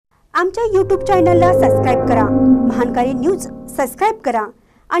आमच्या YouTube चॅनलला subscribe करा। महानकारी न्यूज सबस्क्राइब करा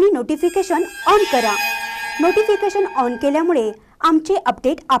आणि नोटिफिकेशन ऑन करा। नोटिफिकेशन ऑन केल्यामुळे आमचे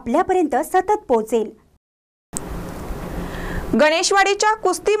अपडेट आपल्यापर्यंत सतत पोहोचेल। गणेशवाडीच्या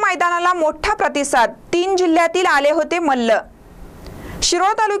कुस्ती मैदानाला मोठा प्रतिसाद। 3 जिल्ह्यातील आले होते मल्ल।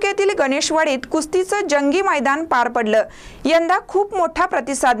 शिरोळ तालुक्यातील गणेशवाडीत कुस्तीचं जंगी मैदान पार पडलं। यंदा खूप मोठा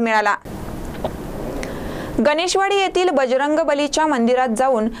प्रतिसाद मिळाला। गणेशवाडी येथील बजरंगबलीच्या मंदिरात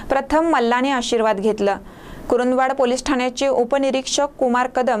जाऊन प्रथम मल्लाने आशीर्वाद घेतला। कुरुंदवाड पोलीस ठाण्याचे उपनिरीक्षक कुमार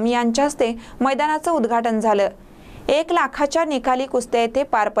कदम यांच्या हस्ते मैदानाचं उद्घाटन झालं। 1 लाखाच्या निकाली कुस्त्या येथे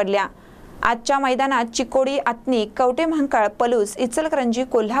पार पडल्या। आजच्या मैदानात चिकोडी, आत्नी, कवटे महांकाळ, पलूस, इचलकरंजी,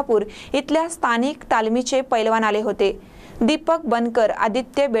 कोल्हापूर इथल्या स्थानिक तालमीचे पैलवान आले होते। दीपक बनकर,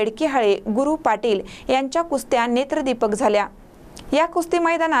 आदित्य बेडकेहाळे, गुरु पाटील यांच्या कुस्त्या नेत्रदीपक झाल्या। या कुस्ती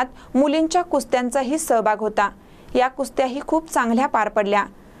मैदानात मुलींच्या कुस्त्यांचाही सहभाग होता। या कुस्त्याही खूप चांगल्या पार पडल्या।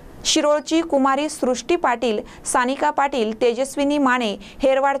 शिरोळची कुमारी सृष्टी पाटील, सानिका पाटील, तेजस्विनी माने,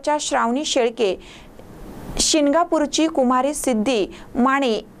 हेरवाडच्या श्रावणी शेळके, शिंगापूरची कुमारी सिद्धी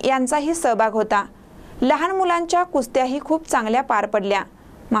माने यांचाही सहभाग होता। लहान मुलांच्या कुस्त्याही खूप चांगल्या पार पडल्या।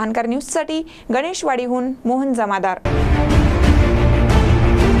 महानकर न्यूजसाठी गणेशवाडीहून मोहन जमादार।